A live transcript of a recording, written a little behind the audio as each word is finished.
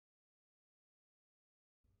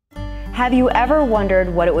Have you ever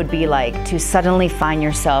wondered what it would be like to suddenly find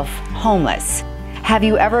yourself homeless? Have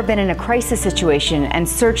you ever been in a crisis situation and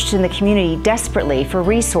searched in the community desperately for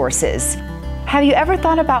resources? Have you ever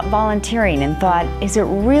thought about volunteering and thought, is it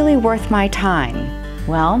really worth my time?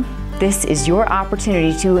 Well, this is your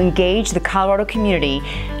opportunity to engage the Colorado community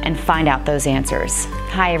and find out those answers.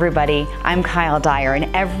 Hi everybody, I'm Kyle Dyer,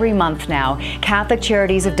 and every month now, Catholic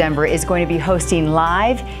Charities of Denver is going to be hosting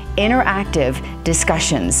live, interactive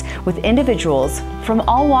discussions with individuals from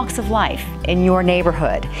all walks of life in your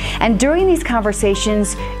neighborhood. And during these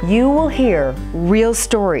conversations, you will hear real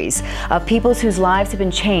stories of people whose lives have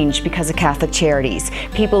been changed because of Catholic Charities,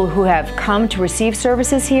 people who have come to receive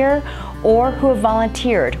services here or who have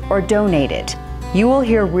volunteered or donated. You will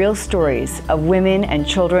hear real stories of women and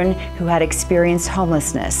children who had experienced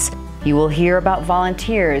homelessness. You will hear about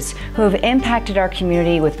volunteers who have impacted our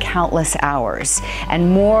community with countless hours,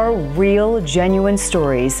 and more real, genuine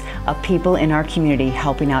stories of people in our community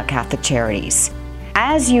helping out Catholic Charities.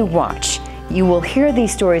 As you watch, you will hear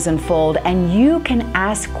these stories unfold, and you can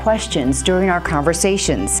ask questions during our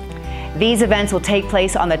conversations. These events will take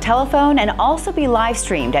place on the telephone and also be live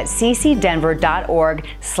streamed at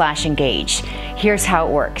ccdenver.org/engage. Here's how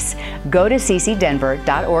it works. Go to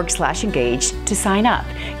ccdenver.org/engage to sign up.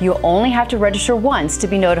 You'll only have to register once to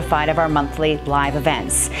be notified of our monthly live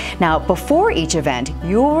events. Now, before each event,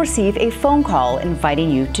 you will receive a phone call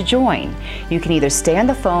inviting you to join. You can either stay on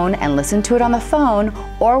the phone and listen to it on the phone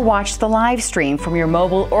or watch the live stream from your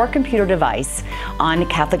mobile or computer device on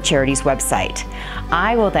Catholic Charities website.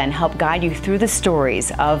 I will then help guide you through the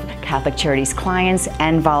stories of Catholic Charities clients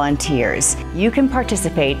and volunteers. You can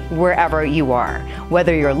participate wherever you are.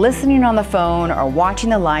 Whether you're listening on the phone or watching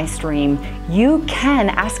the live stream, you can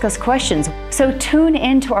ask us questions. So tune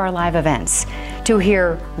into our live events to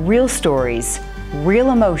hear real stories, real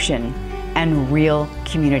emotion, and real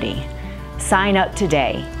community. Sign up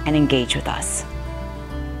today and engage with us.